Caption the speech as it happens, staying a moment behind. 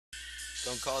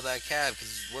Don't call that cab,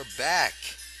 because we're back.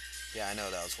 Yeah, I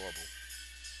know that was horrible.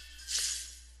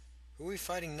 Who are we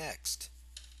fighting next?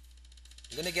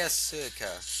 I'm gonna guess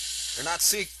Suika. Or not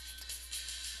Suika.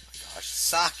 Oh my gosh.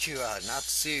 Sakura, not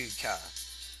Suika.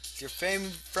 It's your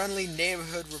friendly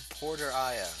neighborhood reporter,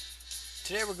 Aya.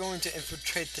 Today we're going to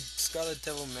infiltrate the Scarlet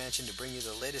Devil Mansion to bring you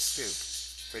the latest scoop.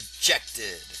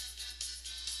 Rejected.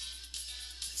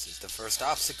 This is the first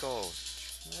obstacle.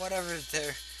 Whenever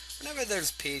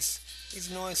there's peace, these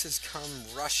noises come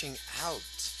rushing out.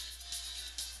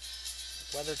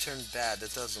 The weather turned bad.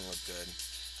 That doesn't look good.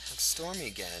 It's stormy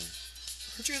again.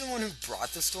 Aren't you the one who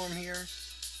brought the storm here?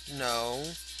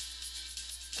 No.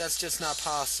 That's just not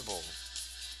possible.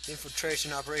 The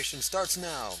infiltration operation starts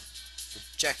now.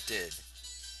 Rejected.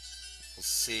 We'll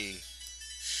see.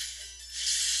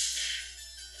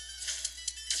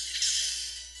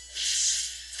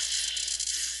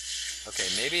 Okay,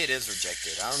 maybe it is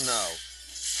rejected. I don't know.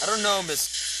 I don't know,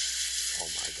 Miss... Oh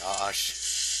my gosh.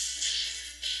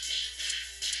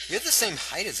 You're the same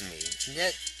height as me, and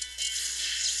yet...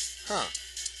 Huh.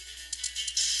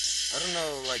 I don't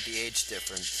know, like, the age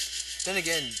difference. Then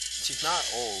again, she's not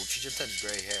old. She just has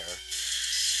gray hair.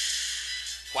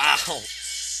 Wow.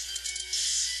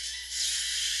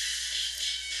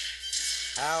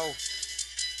 Ow.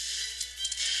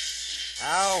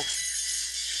 Ow.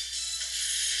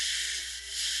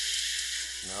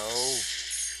 No.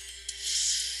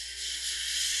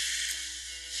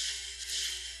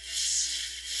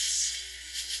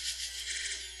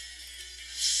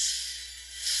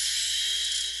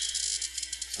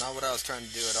 It's not what I was trying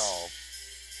to do at all.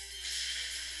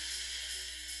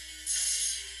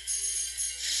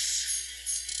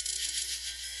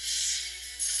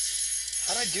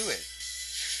 How'd I do it?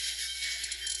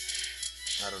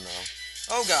 I don't know.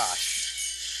 Oh gosh!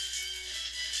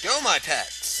 Go, my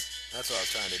pets! That's what I was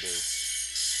trying to do.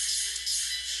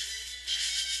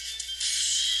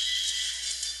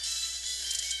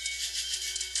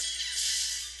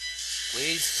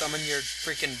 Please summon your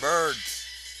freaking birds.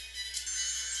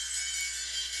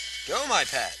 Go, my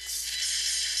pets!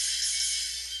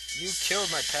 You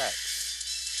killed my pets.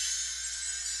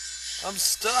 I'm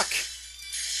stuck!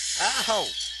 Ow!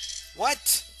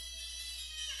 What?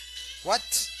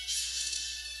 What?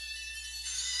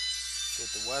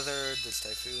 With the weather, this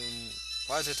typhoon...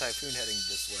 Why is a typhoon heading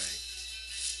this way?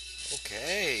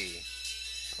 Okay.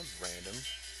 That was random.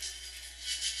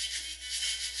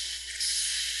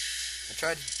 I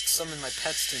tried to summon my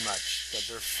pets too much, but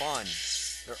they're fun.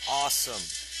 They're awesome.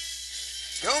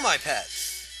 Go, my pets!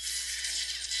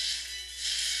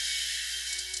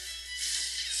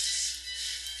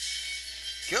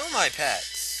 Go, my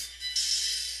pets!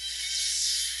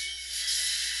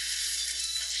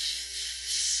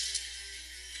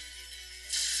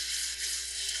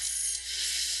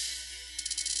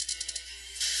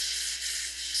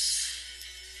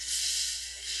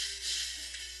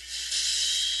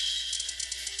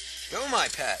 Go, my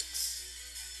pets!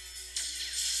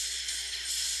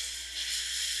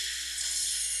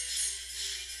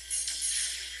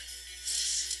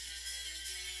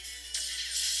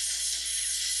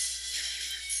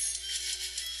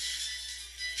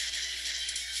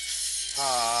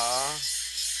 Aww.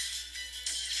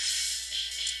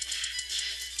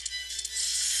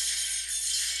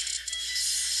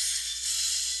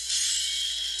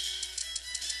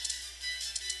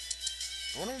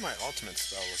 I wonder what my ultimate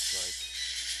spell looks like.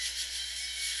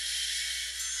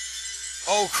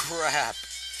 Oh crap!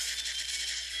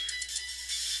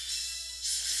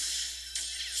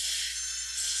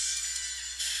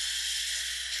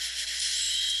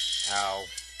 Ow.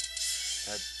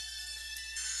 That...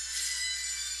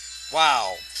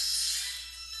 Wow.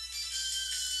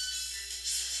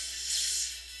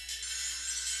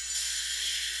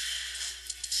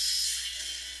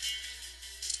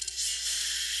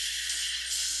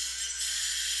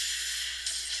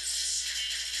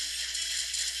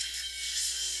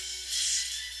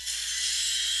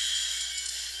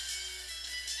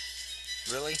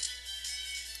 Really?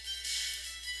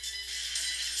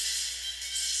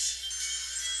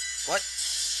 What?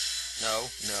 No,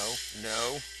 no,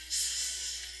 no.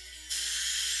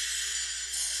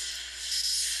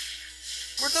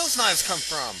 Where'd those knives come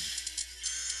from?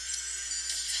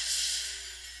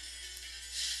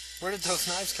 Where did those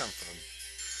knives come from?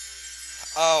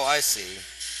 Oh, I see.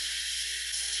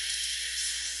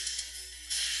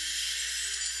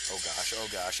 Oh gosh, oh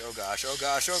gosh, oh gosh, oh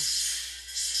gosh, oh...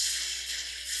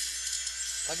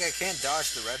 Like I can't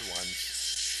dodge the red ones.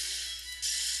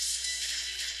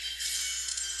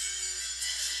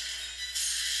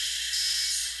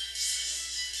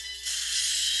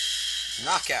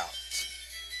 Knockout.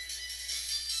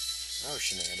 Oh,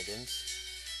 shenanigans.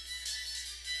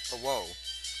 Oh, whoa.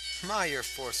 My, you're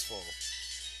forceful.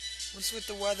 What's with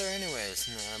the weather anyways?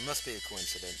 Nah, it must be a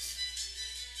coincidence.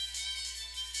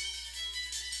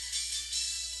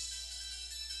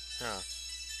 Huh.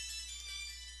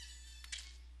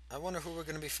 I wonder who we're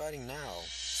gonna be fighting now.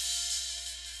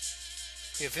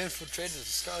 We have infiltrated the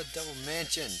Scarlet Devil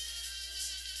Mansion.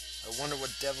 I wonder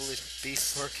what devilish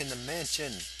beasts lurk in the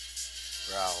mansion.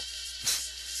 Growl.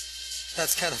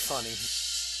 That's kind of funny.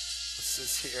 What's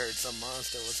this here? It's a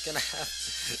monster. What's gonna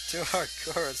happen to our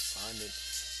correspondent?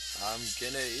 I'm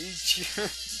gonna eat you.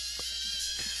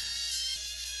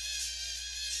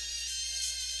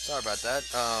 Sorry about that.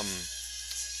 I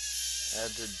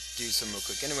had to do some real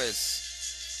quick.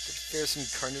 Anyways, could fearsome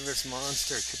carnivorous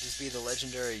monster. Could this be the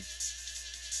legendary?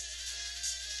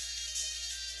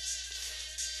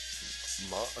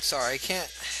 Sorry, I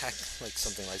can't act like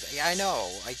something like that. Yeah, I know.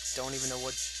 I don't even know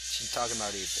what she's talking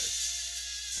about either.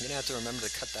 I'm gonna have to remember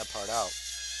to cut that part out.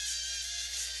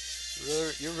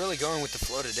 You're really going with the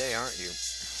flow today, aren't you?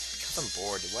 Because I'm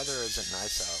bored. The weather isn't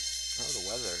nice out. Oh, the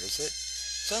weather, is it? It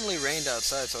suddenly rained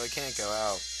outside, so I can't go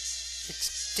out.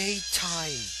 It's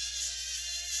daytime.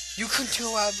 You couldn't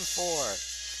go out before.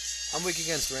 I'm weak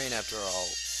against rain after all.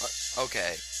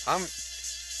 Okay, I'm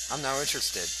now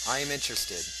interested. I am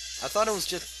interested. I thought it was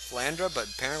just Flandre, but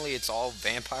apparently it's all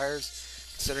vampires.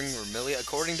 Considering Vermilia,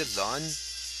 according to Zun,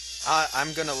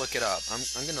 I'm gonna look it up.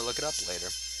 I'm gonna look it up later.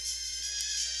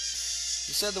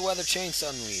 You said the weather changed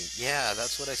suddenly. Yeah,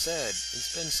 that's what I said.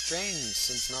 It's been strange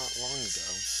since not long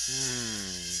ago.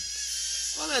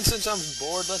 Well then, since I'm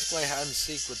bored, let's play hide and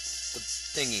seek with the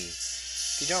thingy.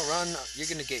 If you don't run, you're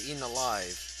gonna get eaten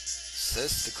alive.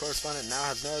 Sis, the correspondent now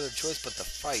has no other choice but to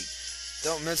fight.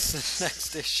 Don't miss the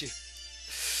next issue.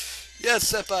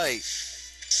 Yes, senpai!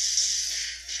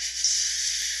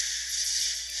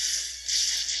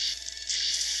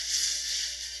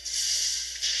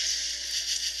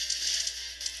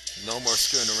 No more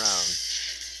screwing around.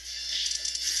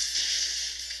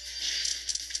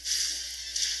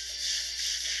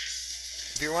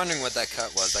 If you're wondering what that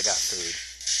cut was, I got food.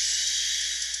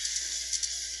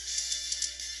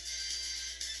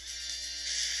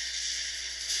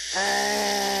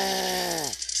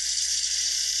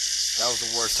 That was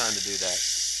the worst time to do that.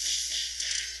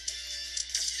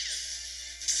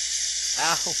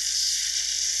 Ow!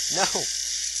 No!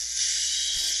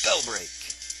 Spell break!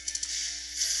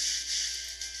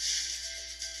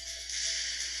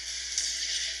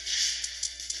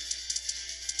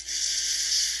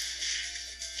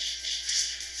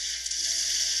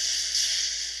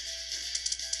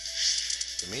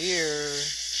 Come here.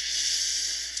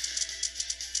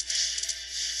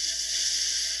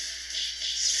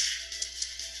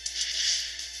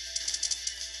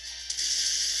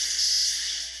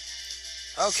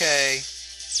 Okay.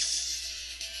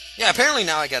 Yeah, apparently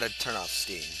now I gotta turn off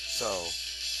Steam, so...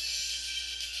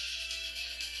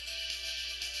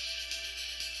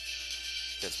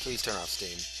 Yes, please turn off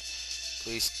Steam.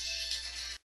 Please.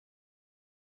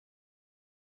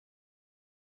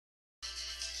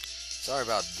 Sorry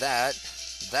about that.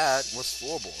 That was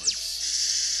floorboards.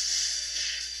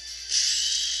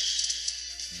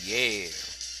 Yeah.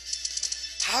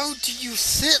 How do you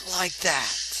sit like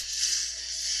that?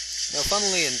 No,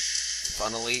 funny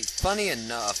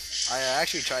enough, I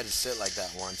actually tried to sit like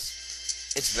that once.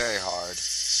 It's very hard.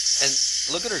 And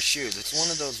look at her shoes. It's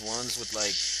one of those ones with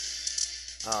like,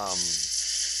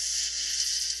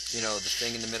 you know, the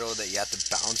thing in the middle that you have to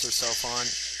balance yourself on.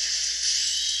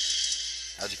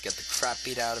 I'll just get the crap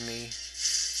beat out of me.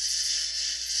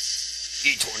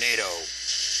 E-tornado.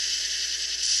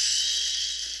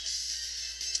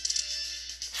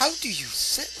 How do you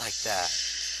sit like that?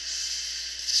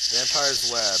 Vampire's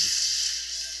web.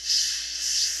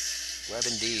 Web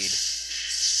indeed.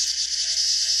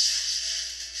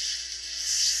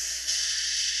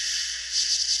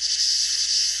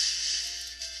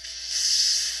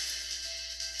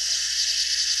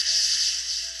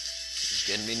 It's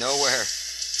getting me nowhere.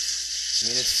 I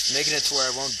mean, it's making it to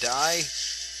where I won't die.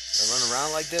 I run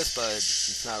around like this, but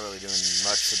it's not really doing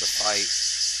much for the fight.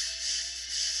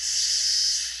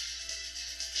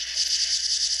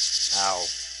 Ow.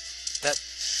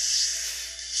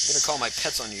 I'm gonna call my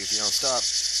pets on you if you don't stop.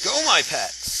 Go, my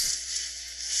pets!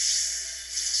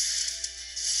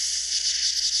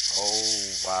 Oh,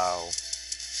 wow.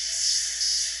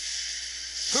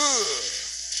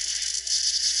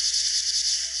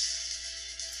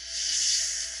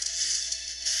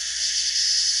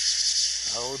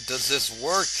 How does this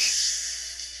work?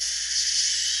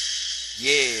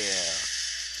 Yeah.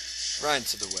 Right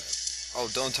into the web. Oh,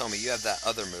 don't tell me you have that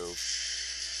other move.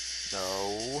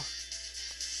 No.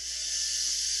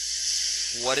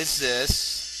 What is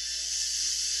this?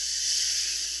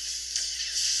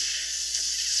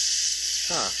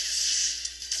 Huh.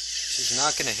 She's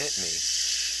not gonna hit me.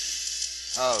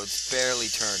 Oh, it's barely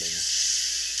turning.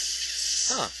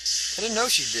 Huh. I didn't know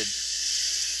she did.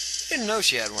 I didn't know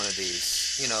she had one of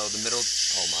these. You know, the middle...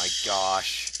 Oh my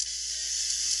gosh.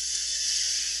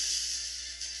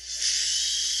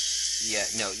 Yeah,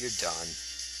 no, you're done.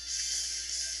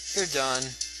 You're done.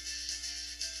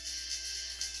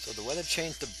 So the weather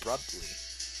changed abruptly.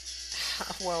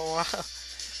 Well,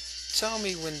 tell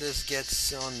me when this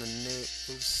gets on the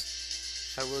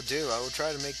news. I will do. I will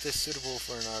try to make this suitable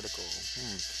for an article.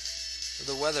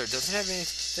 The weather doesn't have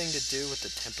anything to do with the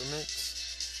temperaments.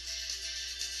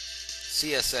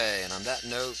 CSA, and on that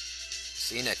note,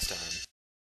 see you next time.